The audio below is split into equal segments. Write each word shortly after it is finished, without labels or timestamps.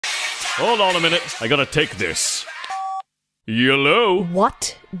Hold on a minute. I gotta take this. Hello?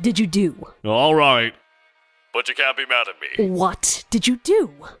 What did you do? All right. But you can't be mad at me. What did you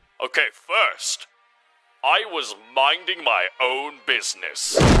do? Okay, first, I was minding my own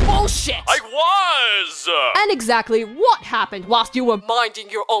business. Bullshit! I was! And exactly what happened whilst you were minding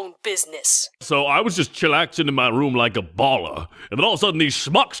your own business? So I was just chillaxing in my room like a baller, and then all of a sudden these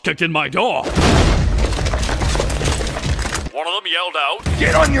schmucks kicked in my door. One of them yelled out,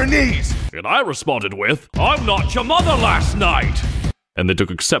 "Get on your knees!" And I responded with, "I'm not your mother last night!" And they took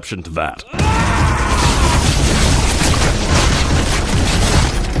exception to that.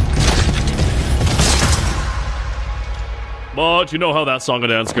 But you know how that song and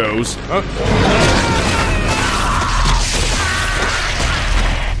dance goes. And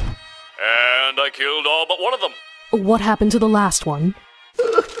I killed all but one of them. What happened to the last one?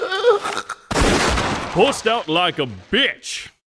 Pussed out like a bitch.